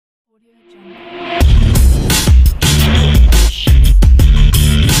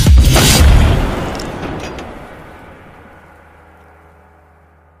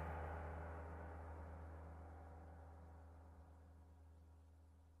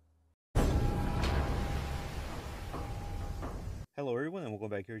Hello everyone and welcome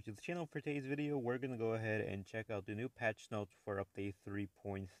back here to the channel. For today's video, we're going to go ahead and check out the new patch notes for update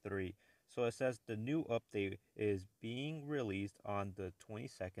 3.3. So it says the new update is being released on the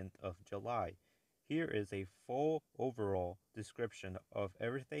 22nd of July. Here is a full overall description of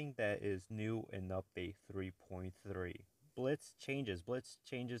everything that is new in update 3.3. Blitz changes. Blitz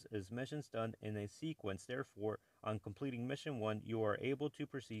changes is missions done in a sequence. Therefore, on completing mission 1, you are able to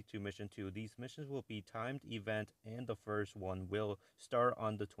proceed to mission 2. These missions will be timed event and the first one will start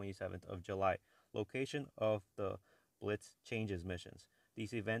on the 27th of July. Location of the Blitz changes missions.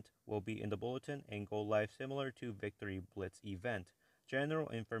 This event will be in the bulletin and go live similar to Victory Blitz event. General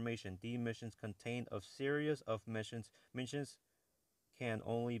information. These missions contain a series of missions. Missions can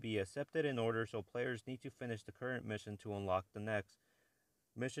only be accepted in order, so players need to finish the current mission to unlock the next.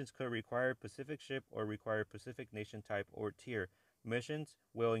 Missions could require Pacific ship or require Pacific nation type or tier. Missions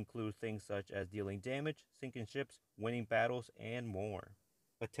will include things such as dealing damage, sinking ships, winning battles, and more.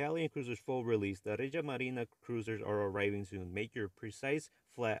 Italian cruisers full release. The Regia Marina cruisers are arriving soon. Make your precise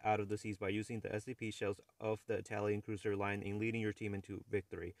flat out of the seas by using the SCP shells of the Italian cruiser line and leading your team into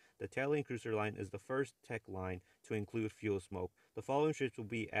victory. The Italian cruiser line is the first tech line to include fuel smoke. The following ships will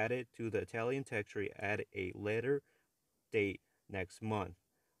be added to the Italian tech tree at a later date next month.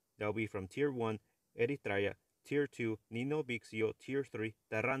 They'll be from Tier 1, Eritrea, Tier 2, Nino Bixio, Tier 3,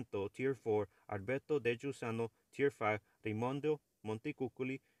 Taranto, Tier 4, Alberto de Giussano, Tier 5, Raimondo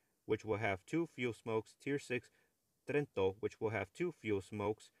Montecuccoli, which will have 2 fuel smokes, Tier 6, Trento, which will have 2 fuel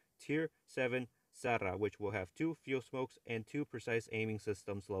smokes, Tier 7, Sarra, which will have 2 fuel smokes and 2 precise aiming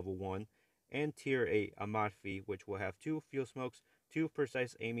systems level 1, and Tier 8, Amalfi, which will have 2 fuel smokes, 2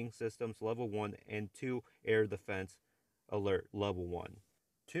 precise aiming systems level 1, and 2 air defense alert level 1.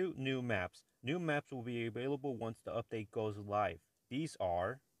 2 new maps. New maps will be available once the update goes live. These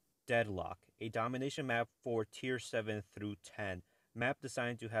are Deadlock, a domination map for Tier 7 through 10. Map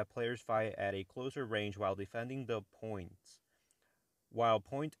designed to have players fight at a closer range while defending the points. While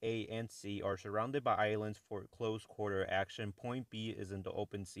Point A and C are surrounded by islands for close quarter action, Point B is in the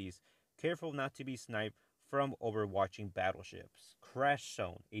open seas. Careful not to be sniped from overwatching battleships. Crash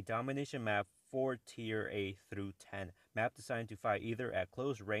Zone, a domination map for Tier A through 10. Map designed to fight either at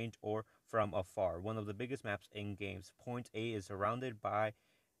close range or from afar. One of the biggest maps in games. Point A is surrounded by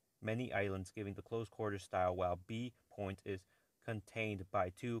many islands, giving the close quarter style, while B point is contained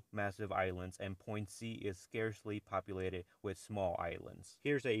by 2 massive islands, and Point C is scarcely populated with small islands.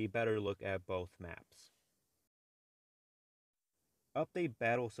 Here's a better look at both maps. Update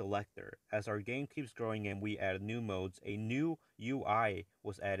Battle Selector. As our game keeps growing and we add new modes, a new UI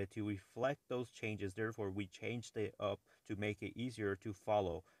was added to reflect those changes. Therefore, we changed it up to make it easier to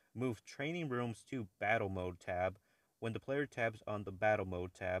follow. Move Training Rooms to Battle Mode tab. When the player taps on the Battle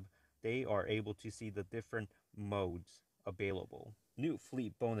Mode tab, they are able to see the different modes available. New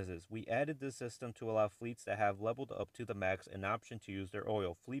fleet bonuses. We added this system to allow fleets that have leveled up to the max an option to use their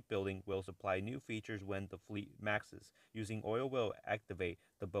oil. Fleet building will supply new features when the fleet maxes. Using oil will activate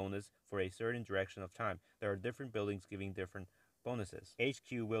the bonus for a certain duration of time. There are different buildings giving different bonuses.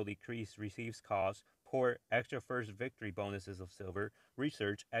 HQ will decrease receives cost. Port, extra first victory bonuses of silver.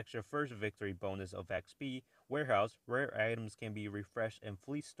 Research, extra first victory bonus of XP. Warehouse, rare items can be refreshed in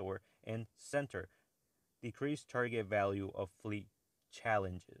fleet store. And center, decreased target value of fleet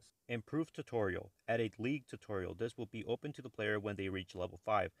challenges. Improved tutorial. Add a league tutorial. This will be open to the player when they reach level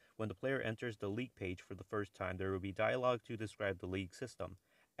 5. When the player enters the league page for the first time, there will be dialogue to describe the league system.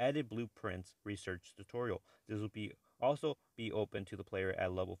 Added blueprints research tutorial. This will also be open to the player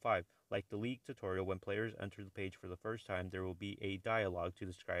at level 5. Like the league tutorial, when players enter the page for the first time, there will be a dialogue to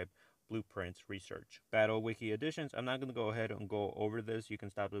describe blueprints research. Battle Wiki additions. I'm not going to go ahead and go over this. You can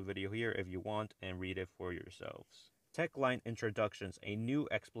stop the video here if you want and read it for yourselves. Tech line introductions. A new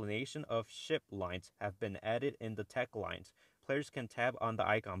explanation of ship lines have been added in the tech lines. Players can tap on the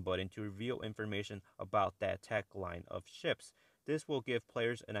icon button to reveal information about that tech line of ships. This will give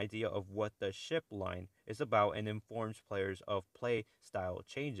players an idea of what the ship line is about and informs players of play style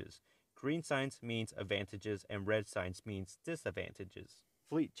changes. Green signs means advantages and red signs means disadvantages.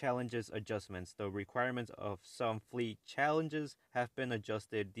 Fleet challenges adjustments. The requirements of some fleet challenges have been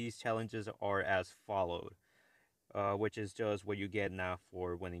adjusted. These challenges are as followed, which is just what you get now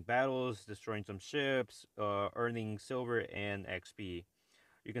for winning battles, destroying some ships, earning silver and XP.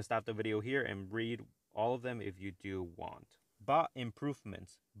 You can stop the video here and read all of them if you do want. Bot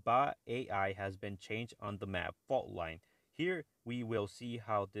improvements. Bot AI has been changed on the map Fault Line. Here we will see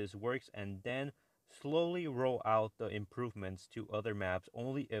how this works and then slowly roll out the improvements to other maps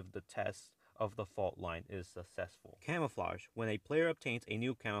only if the test of the fault line is successful. Camouflage. When a player obtains a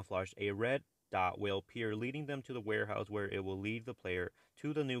new camouflage, a red dot will appear, leading them to the warehouse where it will lead the player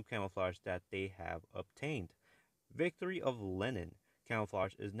to the new camouflage that they have obtained. Victory of Lenin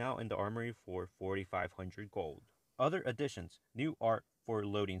camouflage is now in the armory for 4,500 gold. Other additions: new art for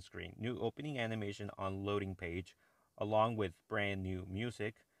loading screen, new opening animation on loading page, along with brand new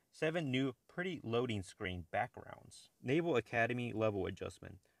music, 7 new pretty loading screen backgrounds. Naval Academy level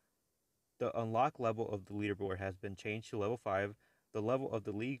adjustment. The unlock level of the leaderboard has been changed to level 5. The level of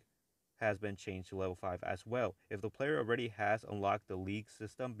the league has been changed to level 5 as well. If the player already has unlocked the league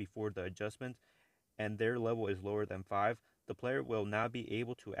system before the adjustment and their level is lower than 5, the player will not be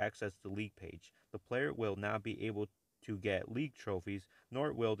able to access the league page. The player will not be able to get league trophies,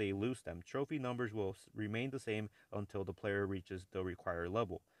 nor will they lose them. Trophy numbers will remain the same until the player reaches the required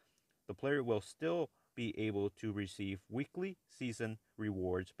level. The player will still be able to receive weekly season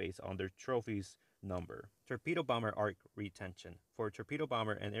rewards based on their trophies number. Torpedo Bomber Arc Retention. For Torpedo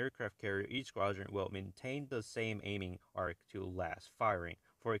Bomber and Aircraft Carrier, each squadron will maintain the same aiming arc to last firing.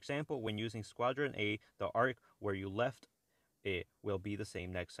 For example, when using Squadron A, the arc where you left it will be the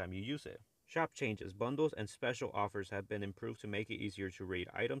same next time you use it. Shop changes. Bundles and special offers have been improved to make it easier to rate.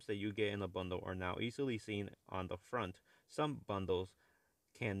 Items that you get in a bundle are now easily seen on the front. Some bundles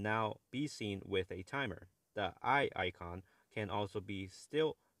can now be seen with a timer. The eye icon can also be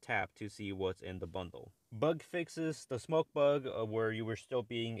still tapped to see what's in the bundle. Bug fixes: the smoke bug, where you were still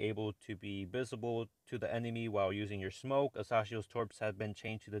being able to be visible to the enemy while using your smoke. Asashio's torps have been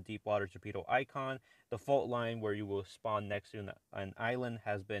changed to the deep water torpedo icon. The fault line where you will spawn next to an island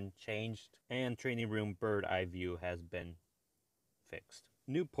has been changed, and training room bird eye view has been fixed.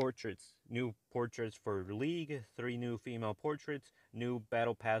 New portraits for League, 3 new female portraits, new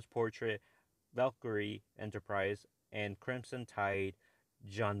Battle Pass portrait, Valkyrie Enterprise, and Crimson Tide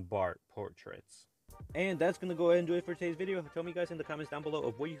John Bart portraits. And that's going to go ahead and do it for today's video. Tell me guys in the comments down below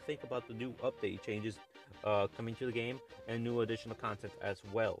of what you think about the new update changes coming to the game and new additional content as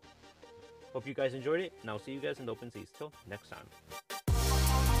well. Hope you guys enjoyed it, and I'll see you guys in the open seas. Till next time.